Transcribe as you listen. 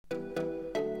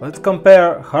Let's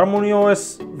compare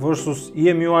HarmonyOS versus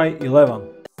EmUi 11.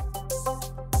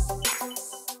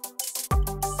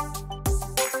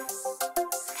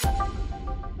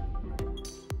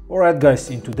 Alright guys,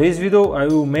 in today's video I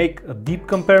will make a deep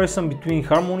comparison between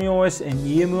HarmonyOS and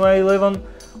EmUi 11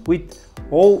 with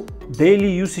all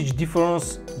daily usage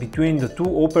difference between the two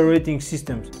operating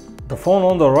systems. The phone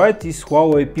on the right is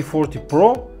Huawei P40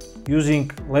 Pro using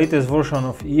latest version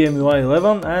of EmUi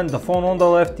 11, and the phone on the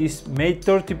left is Mate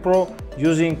 30 Pro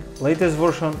using latest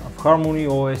version of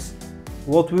HarmonyOS.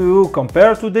 What we will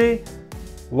compare today: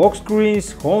 lock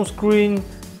screens, home screen,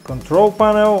 control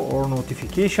panel or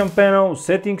notification panel,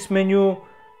 settings menu,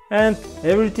 and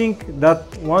everything that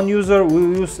one user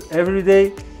will use every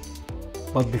day.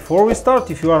 But before we start,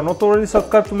 if you are not already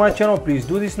subscribed to my channel, please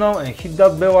do this now and hit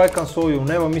that bell icon so you'll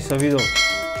never miss a video.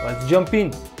 Let's jump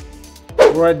in.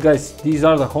 Alright guys, these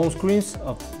are the home screens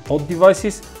of both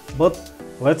devices, but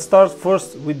let's start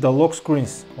first with the lock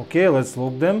screens. Okay, let's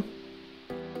lock them.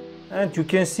 And you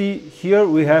can see here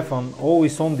we have an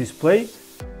always on display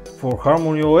for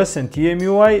HarmonyOS and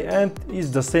EmUi, and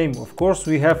it's the same. Of course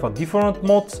we have a different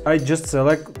modes. I just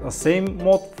select a same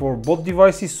mode for both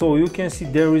devices, so you can see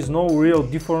there is no real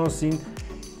difference in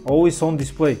always on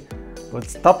display.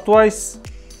 Let's tap twice,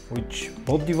 which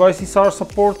both devices are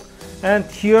support, and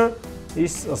here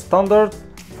is a standard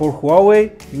for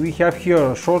Huawei. We have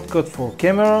here a shortcut for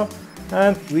camera,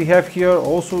 and we have here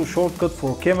also shortcut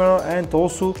for camera and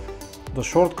also the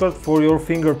shortcut for your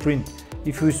fingerprint.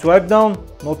 If you swipe down,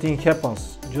 nothing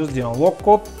happens, just the unlock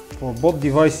code for both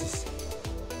devices.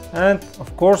 And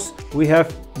of course we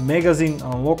have magazine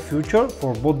unlock feature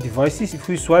for both devices. If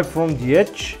we swipe from the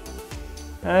edge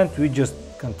and we just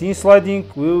continue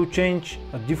sliding, we will change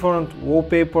a different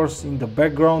wallpapers in the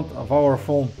background of our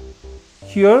phone.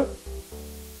 Here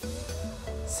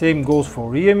same goes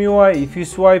for EmUi. If you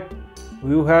swipe,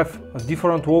 we will have a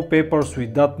different wallpapers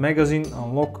with that magazine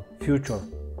unlock feature.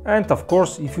 And of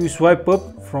course, if you swipe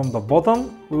up from the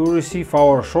bottom, we will receive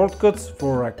our shortcuts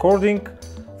for recording,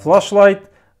 flashlight,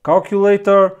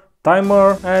 calculator,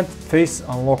 timer and face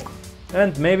unlock.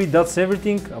 And maybe that's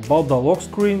everything about the lock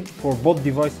screen for both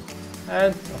devices.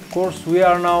 And of course we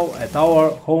are now at our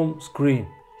home screen.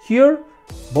 Here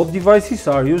both devices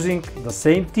are using the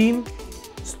same theme,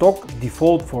 stock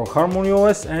default for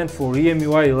HarmonyOS and for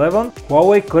EmUi 11.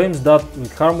 Huawei claims that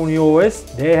with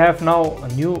HarmonyOS they have now a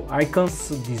new icons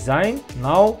design.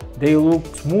 Now they look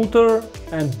smoother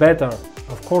and better.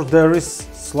 Of course there is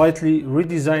slightly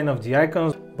redesign of the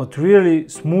icons, but really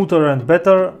smoother and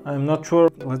better, I'm not sure.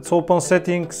 Let's open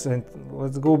settings and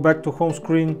let's go back to home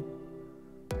screen.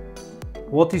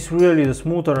 What is really the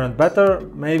smoother and better?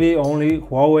 Maybe only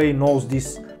Huawei knows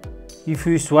this. If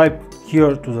we swipe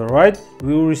here to the right,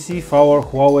 we will receive our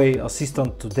Huawei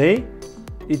Assistant today.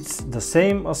 It's the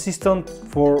same assistant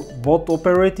for both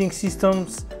operating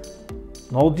systems,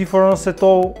 no difference at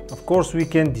all. Of course we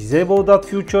can disable that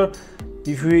feature.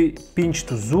 If we pinch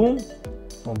to zoom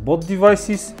on both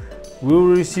devices, we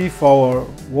will receive our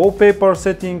wallpaper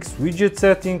settings, widget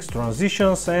settings,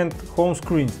 transitions and home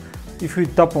screens. If we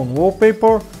tap on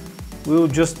wallpaper, we will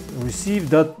just receive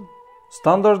that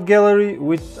standard gallery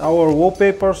with our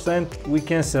wallpapers and we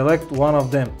can select one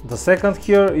of them. The second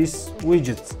here is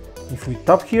widgets. If we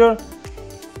tap here,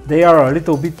 they are a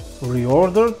little bit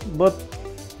reordered, but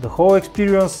the whole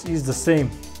experience is the same.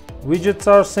 Widgets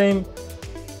are same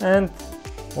and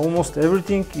almost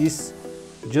everything is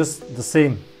just the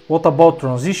same. What about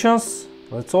transitions?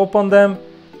 Let's open them.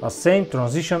 A same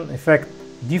transition effect: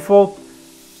 default,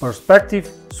 perspective,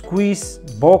 squeeze,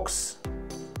 box.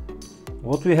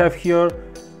 What we have here: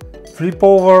 flip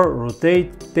over,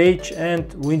 rotate, page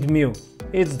and windmill.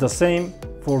 It's the same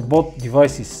for both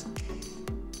devices.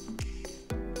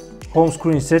 Home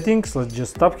screen settings, let's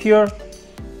just tap here.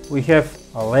 We have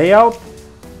a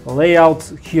layout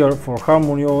here for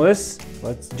HarmonyOS.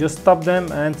 Let's just tap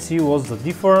them and see what's the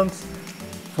difference.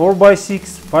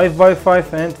 4x6,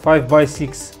 5x5 and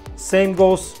 5x6. Same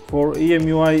goes for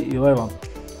EmUi 11.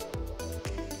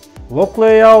 Lock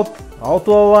layout,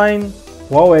 auto align,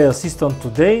 Huawei Assistant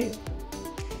today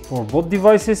for both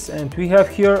devices, and we have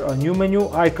here a new menu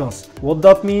icons. What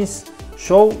that means: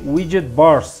 show widget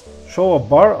bars. Show a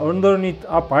bar underneath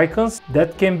app icons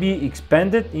that can be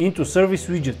expanded into service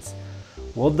widgets.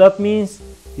 What that means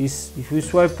is if we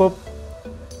swipe up,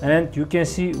 and you can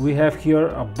see we have here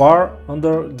a bar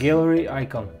under gallery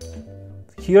icon.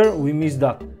 Here we miss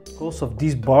that. Because of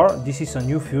this bar, this is a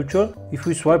new feature. If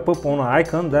we swipe up on an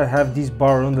icon that have this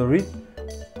bar under it,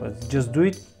 let's just do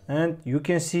it and you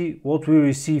can see what we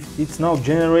received. It's now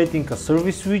generating a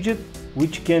service widget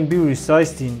which can be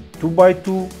resized in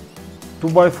 2x2,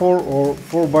 2x4 or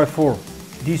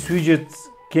 4x4. These widgets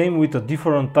came with a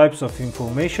different types of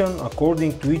information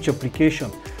according to each application.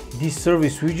 This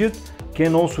service widget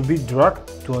can also be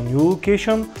dragged to a new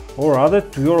location or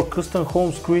added to your custom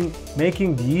home screen,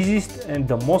 making the easiest and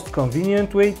the most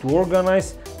convenient way to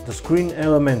organize the screen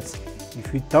elements.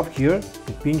 If we tap here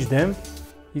to pinch them,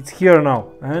 it's here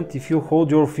now, and if you hold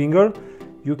your finger,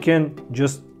 you can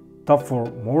just tap for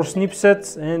more snip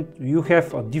sets and you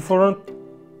have a different,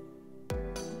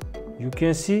 you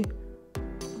can see,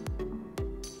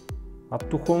 up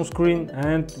to home screen,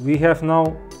 and we have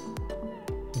now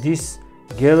this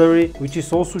gallery, which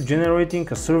is also generating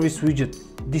a service widget.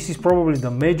 This is probably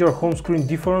the major home screen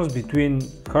difference between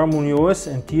HarmonyOS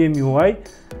and EmUi.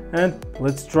 And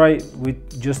let's try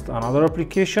with just another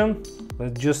application.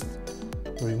 Let's just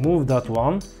remove that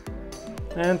one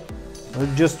and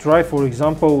let's just try, for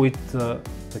example, with the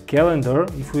calendar.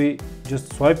 If we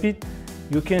just swipe it,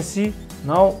 you can see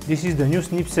now this is the new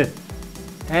snip set.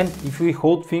 And if we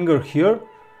hold finger here,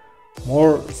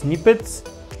 more snippets,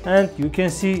 and you can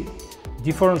see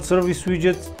different service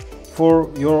widgets for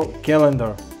your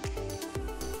calendar.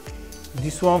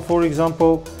 This one, for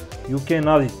example, you can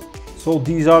add it. So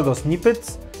these are the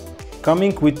snippets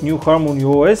coming with new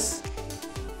HarmonyOS,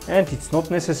 and it's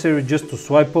not necessary just to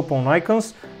swipe up on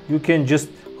icons. You can just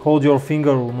hold your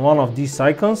finger on one of these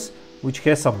icons, which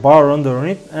has a bar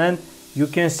underneath, and you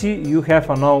can see you have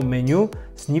a now menu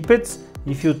snippets.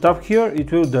 If you tap here,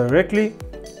 it will directly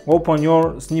open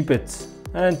your snippets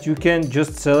and you can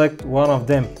just select one of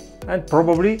them. And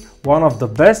probably one of the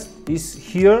best is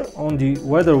here on the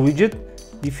weather widget.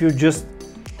 If you just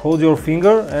hold your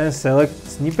finger and select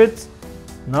snippets,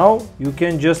 now you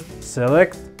can just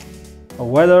select a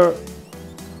weather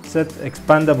set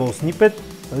expandable snippet.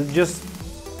 Let's just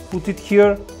put it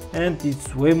here, and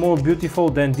it's way more beautiful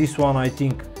than this one, I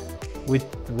think. With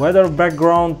weather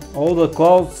background, all the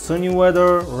clouds, sunny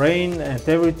weather, rain and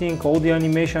everything, all the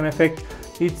animation effect,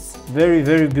 it's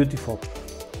very beautiful.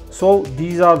 So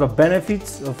these are the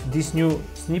benefits of these new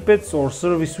snippets or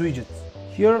service widgets.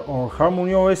 Here on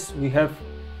HarmonyOS we have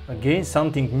again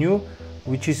something new,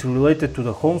 which is related to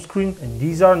the home screen, and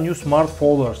these are new smart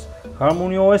folders.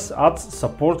 HarmonyOS adds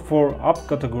support for app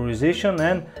categorization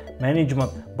and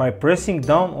management. By pressing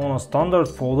down on a standard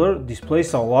folder,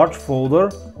 displays a large folder.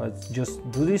 Let's just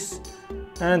do this,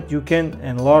 and you can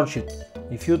enlarge it.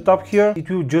 If you tap here, it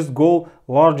will just go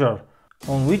larger,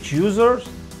 on which users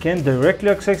can directly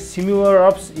access similar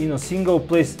apps in a single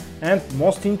place. And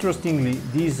most interestingly,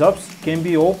 these apps can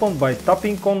be opened by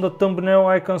tapping on the thumbnail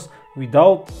icons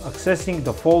without accessing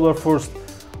the folder first.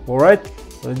 Alright,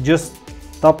 let's just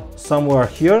tap somewhere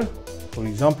here, for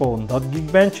example on that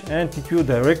Geekbench, and it will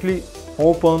directly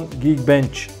open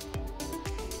Geekbench.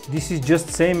 This is just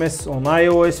same as on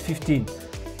iOS 15.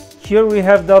 Here we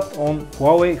have that on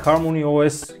Huawei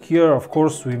HarmonyOS. Here of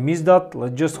course we missed that.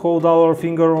 Let's just hold our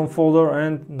finger on folder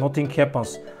and nothing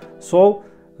happens. So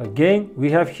again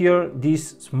we have here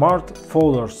these smart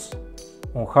folders.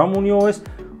 On HarmonyOS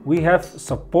we have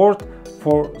support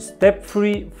for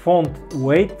step-free font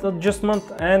weight adjustment,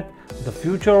 and the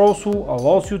feature also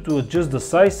allows you to adjust the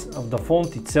size of the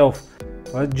font itself.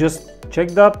 Let's just check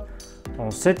that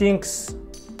on settings,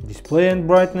 display and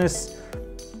brightness.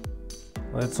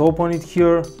 Let's open it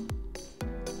here,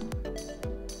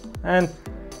 and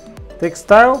text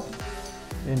style,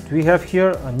 and we have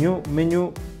here a new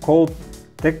menu called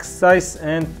text size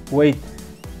and weight.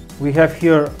 We have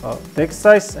here a text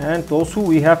size, and also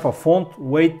we have a font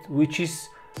weight, which is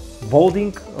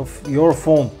bolding of your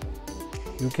font.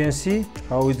 You can see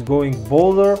how it's going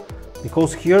bolder,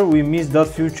 because here we missed that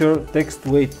feature, text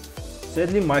weight.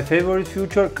 Sadly, my favorite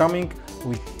feature coming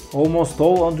with almost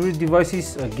all Android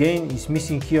devices again is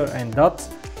missing here, and that's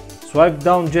swipe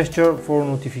down gesture for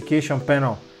notification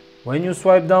panel. When you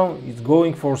swipe down, it's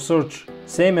going for search,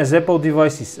 same as Apple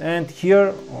devices, and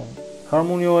here on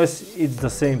HarmonyOS it's the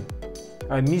same.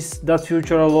 I miss that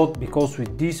feature a lot, because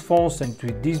with these phones and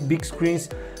with these big screens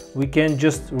we can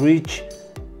just reach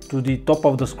to the top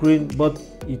of the screen, but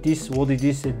it is what it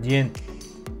is at the end.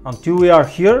 Until we are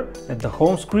here at the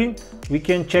home screen, we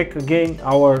can check again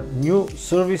our new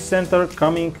service center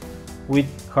coming with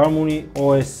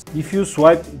HarmonyOS. If you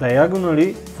swipe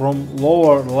diagonally from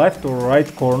lower left or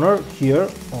right corner here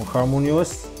on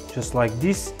HarmonyOS, just like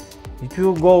this, it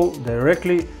will go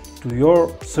directly to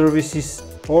your services,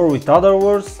 or with other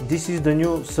words, this is the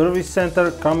new service center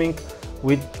coming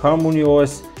with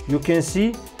HarmonyOS. You can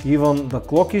see even the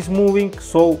clock is moving,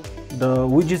 so the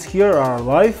widgets here are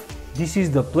live. This is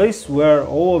the place where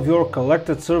all of your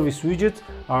collected service widgets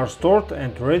are stored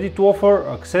and ready to offer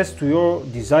access to your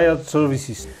desired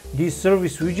services. These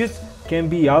service widgets can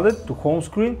be added to home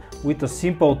screen with a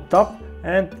simple tap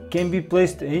and can be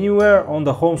placed anywhere on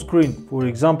the home screen. For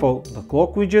example, the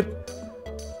clock widget,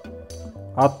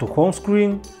 add to home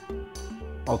screen,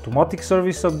 automatic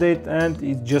service update, and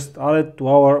it's just added to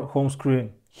our home screen.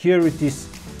 Here it is.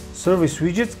 Service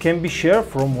widgets can be shared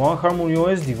from one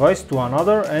HarmonyOS device to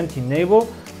another and enable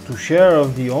to share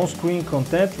of the on-screen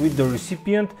content with the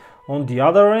recipient on the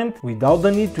other end without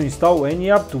the need to install any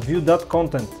app to view that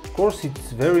content. Of course,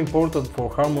 it's very important for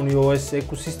HarmonyOS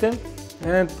ecosystem,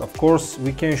 and of course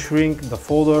we can shrink the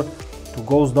folder to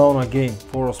goes down again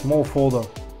for a small folder.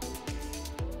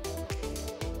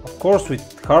 Of course, with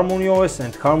HarmonyOS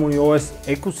and HarmonyOS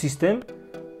ecosystem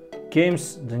comes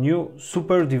the new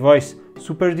Super Device.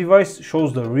 Super Device shows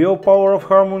the real power of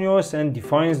HarmonyOS and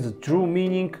defines the true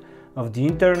meaning of the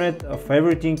Internet of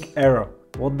Everything era.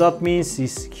 What that means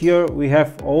is here we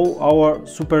have all our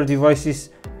super devices.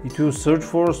 It will search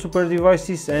for super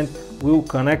devices and will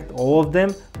connect all of them.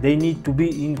 They need to be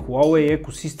in Huawei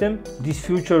ecosystem. This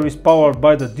feature is powered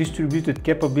by the distributed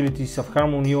capabilities of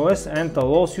HarmonyOS and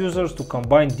allows users to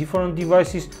combine different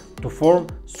devices to form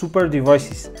super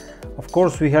devices. Of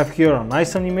course, we have here a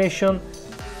nice animation,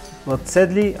 but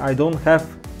sadly I don't have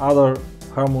other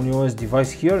HarmonyOS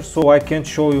device here, so I can't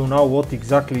show you now what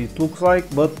exactly it looks like,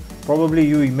 but probably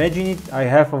you imagine it. I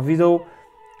have a video,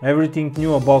 everything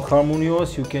new about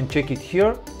HarmonyOS, you can check it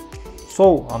here.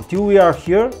 So until we are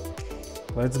here,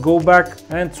 let's go back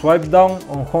and swipe down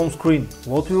on home screen.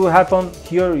 What will happen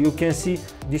here? You can see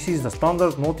this is the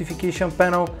standard notification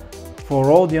panel for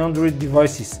all the Android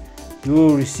devices. You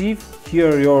will receive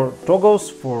here your toggles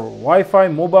for Wi-Fi,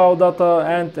 mobile data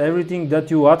and everything that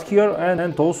you add here,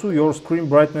 and also your screen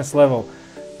brightness level.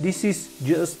 This is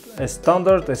just as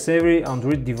standard as every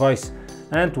Android device.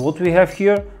 And what we have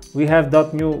here, we have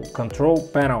that new control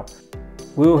panel.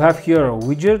 We will have here a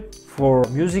widget for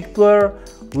music player.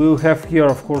 We will have here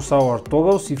of course our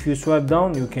toggles. If you swipe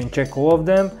down you can check all of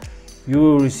them. You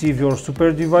will receive your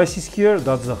super devices here.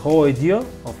 That's the whole idea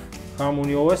of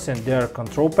HarmonyOS and their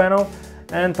control panel.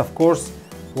 And of course,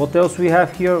 what else we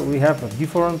have here? We have a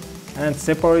different and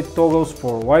separate toggles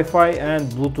for Wi-Fi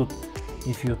and Bluetooth.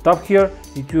 If you tap here,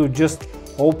 it will just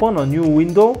open a new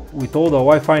window with all the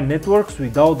Wi-Fi networks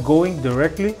without going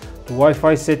directly to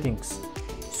Wi-Fi settings.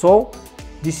 So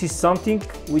this is something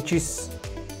which is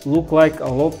look like a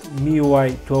lot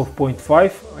MiUi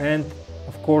 12.5 and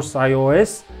of course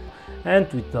iOS.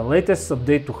 And with the latest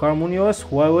update to HarmonyOS,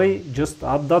 Huawei just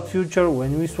add that feature.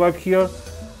 When we swipe here,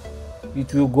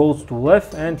 it will go to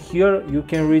left, and here you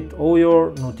can read all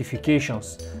your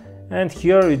notifications. And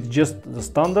here it's just the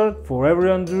standard for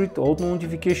every Android. All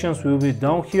notifications will be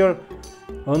down here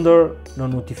under the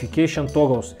notification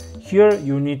toggles. Here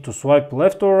you need to swipe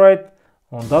left or right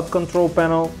on that control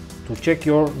panel to check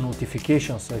your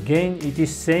notifications. Again, it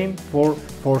is same for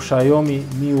Xiaomi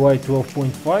MIUI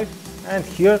 12.5, and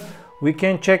here we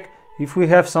can check if we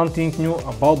have something new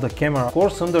about the camera. Of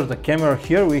course, under the camera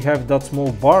here we have that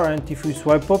small bar, and if we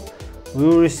swipe up we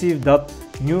will receive that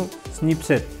new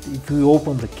snapshot. If we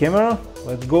open the camera,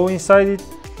 let's go inside it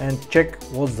and check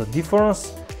what's the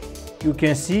difference. You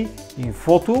can see in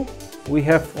photo we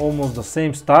have almost the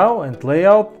same style and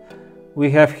layout.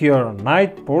 We have here a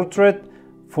night, portrait,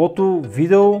 photo,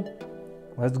 video.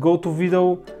 Let's go to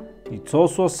video. It's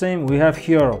also the same. We have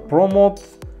here a pro mode.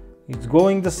 It's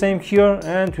going the same here,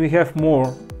 and we have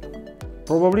more.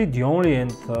 Probably the only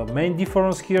and main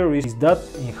difference here is that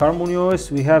in HarmonyOS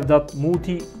we have that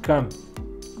multi-cam.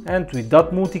 And with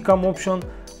that multi-cam option,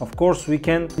 of course, we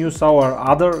can use our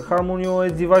other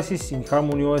HarmonyOS devices in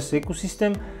HarmonyOS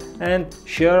ecosystem and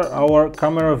share our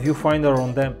camera viewfinder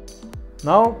on them.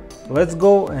 Now let's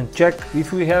go and check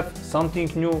if we have something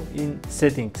new in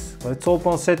settings. Let's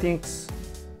open settings.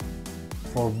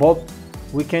 For both,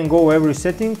 we can go every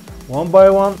setting one by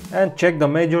one and check the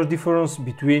major difference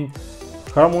between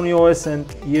HarmonyOS and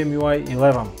EmUi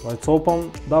 11. Let's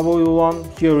open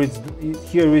W1. Here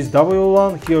is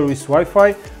W1, here is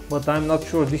Wi-Fi, but I'm not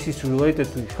sure this is related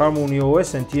to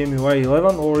HarmonyOS and EmUi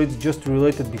 11, or it's just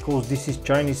related because this is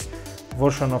Chinese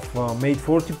version of Mate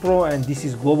 40 Pro and this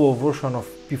is global version of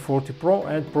P40 Pro,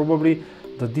 and probably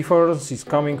the difference is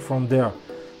coming from there.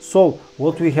 So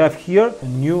what we have here, a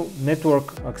new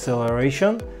network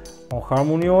acceleration on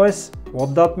HarmonyOS.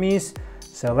 What that means?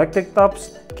 Selected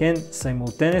tabs can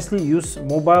simultaneously use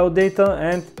mobile data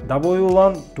and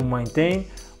W1 to maintain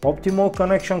optimal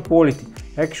connection quality.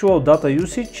 Actual data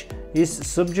usage is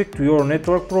subject to your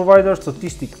network provider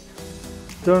statistics.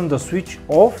 Turn the switch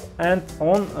off and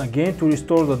on again to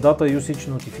restore the data usage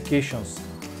notifications.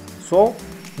 So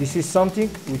this is something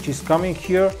which is coming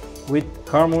here with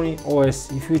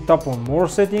HarmonyOS. If we tap on more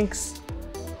settings,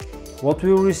 what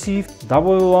we will receive: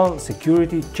 WLAN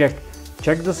security check.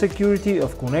 Check the security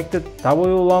of connected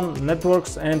WLAN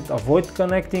networks and avoid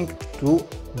connecting to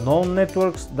known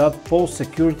networks that pose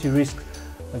security risks.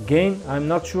 Again, I'm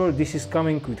not sure this is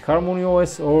coming with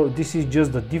HarmonyOS or this is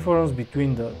just the difference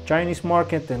between the Chinese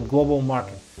market and global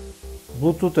market.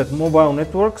 Bluetooth and mobile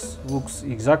networks looks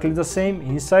exactly the same.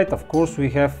 Inside, of course, we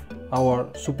have our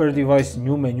super device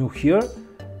new menu here.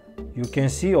 You can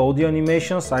see all the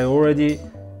animations. I already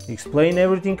explained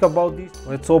everything about this.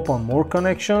 Let's open more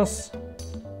connections.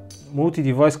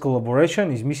 Multi-device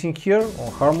collaboration is missing here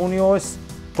on HarmonyOS.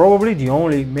 Probably the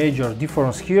only major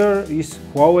difference here is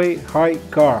Huawei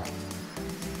HiCar.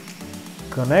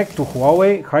 Connect to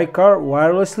Huawei HiCar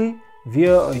wirelessly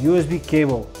via a USB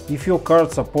cable. If your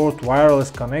card supports wireless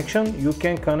connection, you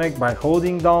can connect by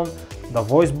holding down the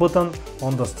voice button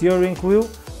on the steering wheel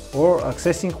or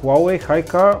accessing Huawei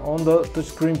HiCar on the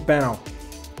touchscreen panel.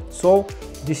 So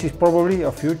this is probably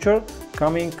a future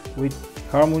coming with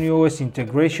HarmonyOS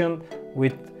integration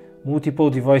with multiple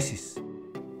devices.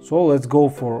 So let's go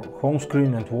for home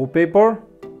screen and wallpaper.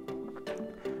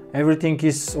 Everything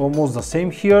is almost the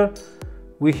same here.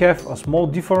 We have a small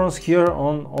difference here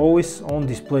on always on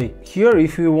display. Here,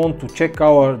 if we want to check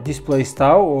our display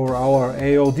style or our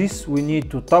AODs, we need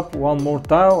to tap one more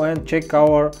tile and check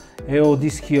our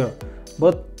AODs here.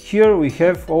 But here we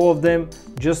have all of them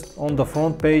just on the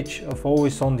front page of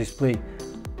always on display.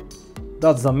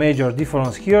 That's the major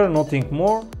difference here, nothing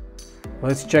more.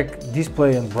 Let's check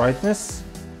display and brightness.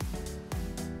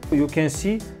 You can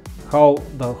see how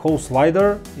the whole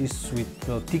slider is with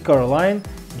a thicker line,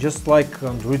 just like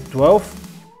Android 12.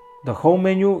 The home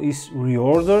menu is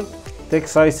reordered,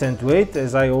 text size and weight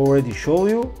as I already showed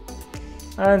you.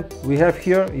 And we have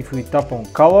here, if we tap on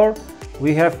color,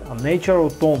 we have a natural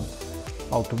tone.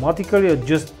 Automatically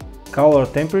adjust color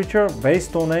temperature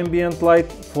based on ambient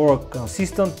light for a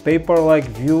consistent paper-like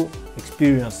view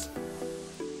experience.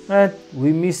 And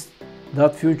we missed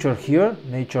that feature here,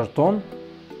 nature tone,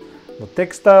 the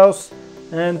textiles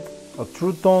and a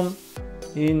true tone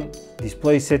in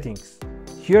display settings.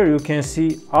 Here you can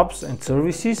see apps and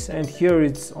services, and here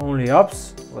it's only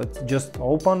apps. Let's just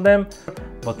open them,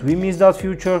 but we missed that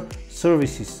feature,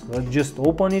 services. Let's just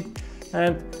open it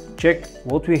and check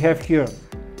what we have here.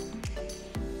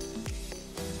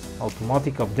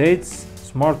 Automatic updates,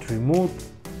 smart remote.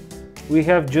 We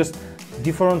have just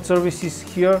different services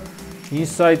here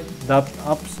inside that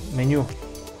apps menu,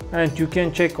 and you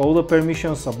can check all the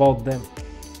permissions about them.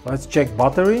 Let's check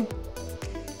battery.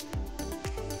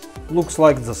 Looks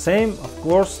like the same, of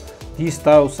course. These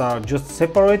tiles are just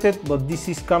separated, but this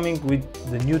is coming with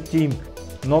the new theme.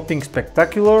 Nothing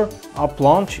spectacular. App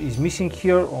launch is missing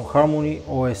here on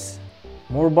HarmonyOS.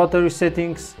 More battery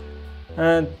settings,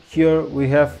 and here we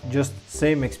have just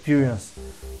same experience.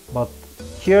 But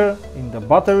here in the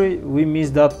battery we miss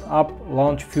that app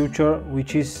launch feature,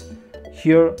 which is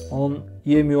here on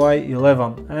EmUi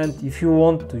 11, and if you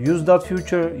want to use that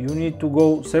feature you need to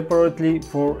go separately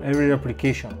for every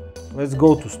application. Let's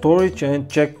go to storage and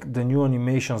check the new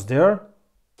animations there.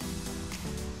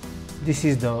 This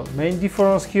is the main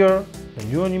difference here, the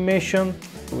new animation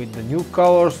with the new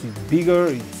colors. It's bigger,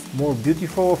 it's more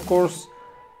beautiful, of course.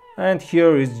 And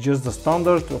here is just the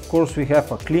standard. Of course we have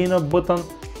a cleanup button.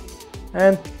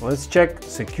 And let's check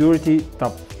security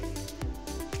tab.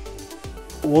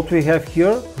 What we have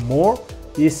here more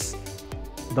is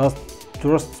the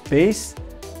trust space.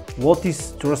 What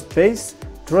is trust space?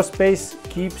 Trust space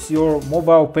keeps your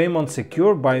mobile payment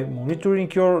secure by monitoring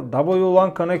your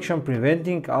WLAN connection,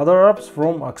 preventing other apps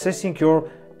from accessing your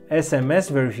SMS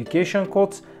verification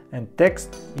codes and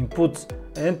text inputs,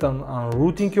 and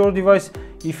unrooting your device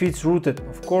if it's rooted.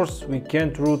 Of course, we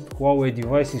can't root Huawei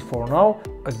devices for now.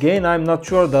 Again, I'm not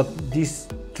sure that this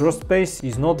trust space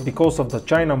is not because of the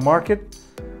China market.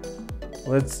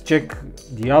 Let's check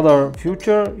the other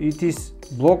feature. It is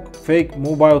block fake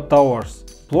mobile towers.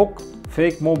 Block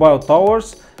fake mobile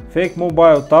towers. Fake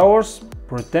mobile towers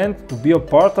pretend to be a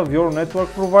part of your network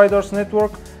provider's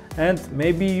network and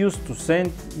may be used to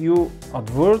send you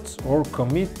adverts or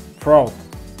commit fraud.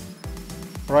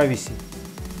 Privacy.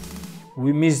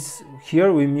 We missed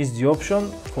the option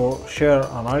for share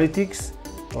analytics,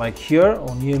 like here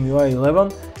on EmUi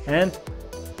 11, and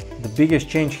the biggest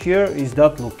change here is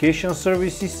that location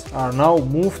services are now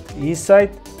moved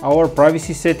inside our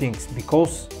privacy settings,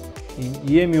 because in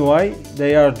EmUi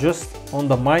they are just on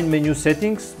the main menu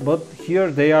settings, but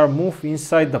here they are moved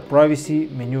inside the privacy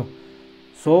menu.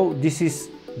 So this is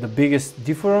the biggest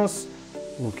difference.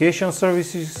 Location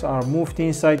services are moved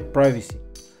inside privacy.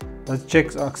 Let's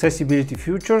check accessibility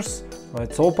features.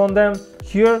 Let's open them.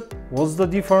 Here, what's the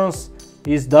difference?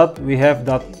 is that we have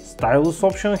that stylus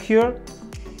option here,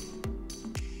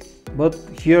 but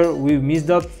here we missed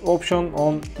that option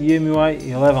on EmUi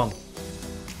 11.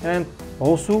 And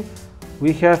also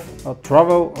we have a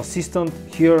travel assistant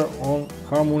here on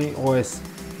HarmonyOS.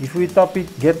 If we tap it,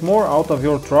 get more out of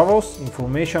your travels,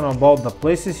 information about the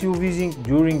places you visit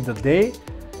during the day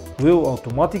will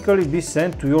automatically be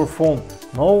sent to your phone,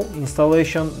 no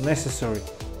installation necessary.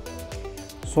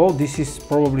 So this is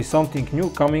probably something new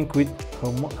coming with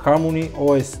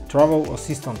HarmonyOS Travel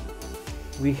Assistant.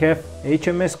 We have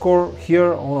HMS Core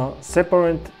here on a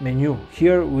separate menu.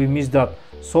 Here we missed that.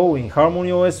 So in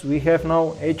HarmonyOS we have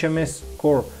now HMS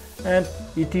Core, and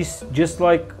it is just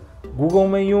like Google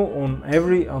menu on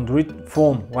every Android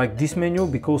phone, like this menu,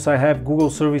 because I have Google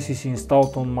services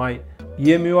installed on my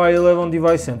EmUi 11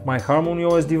 device and my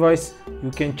HarmonyOS device.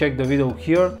 You can check the video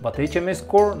here, but HMS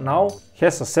Core now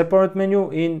has a separate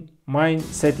menu in my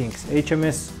settings,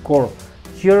 HMS Core.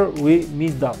 Here we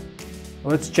missed that.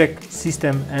 Let's check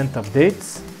system and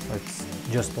updates. Let's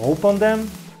just open them.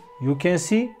 You can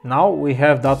see now we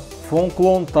have that phone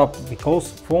clone tab,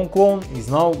 because phone clone is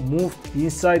now moved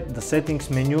inside the settings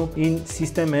menu in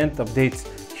system and updates.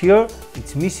 Here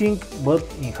it's missing, but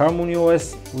in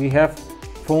HarmonyOS we have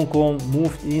phone clone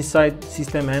moved inside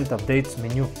system and updates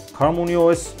menu.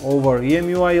 HarmonyOS over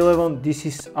EmUi 11, this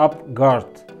is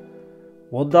UpGuard.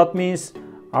 What that means?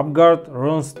 UpGuard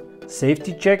runs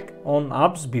safety check on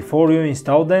apps before you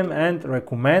install them and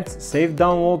recommends safe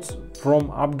downloads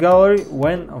from App Gallery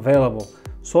when available.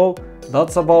 So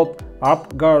that's about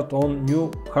UpGuard on new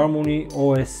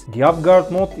HarmonyOS. The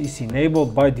UpGuard mode is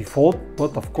enabled by default,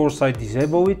 but of course I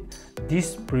disable it.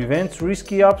 This prevents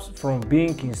risky apps from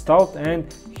being installed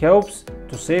and helps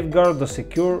to safeguard the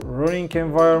secure running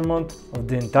environment of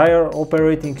the entire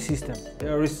operating system.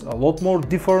 There is a lot more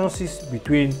differences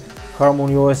between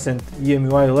HarmonyOS and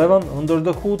EmUi 11 under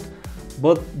the hood,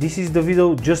 but this is the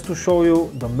video just to show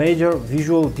you the major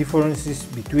visual differences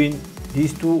between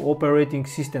these two operating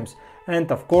systems.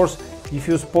 And of course, if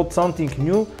you spot something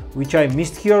new which I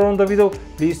missed here on the video,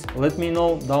 please let me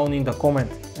know down in the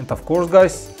comment. And of course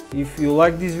guys, if you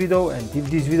like this video and if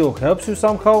this video helps you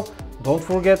somehow, don't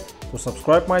forget to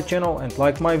subscribe my channel and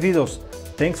like my videos.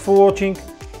 Thanks for watching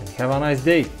and have a nice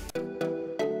day.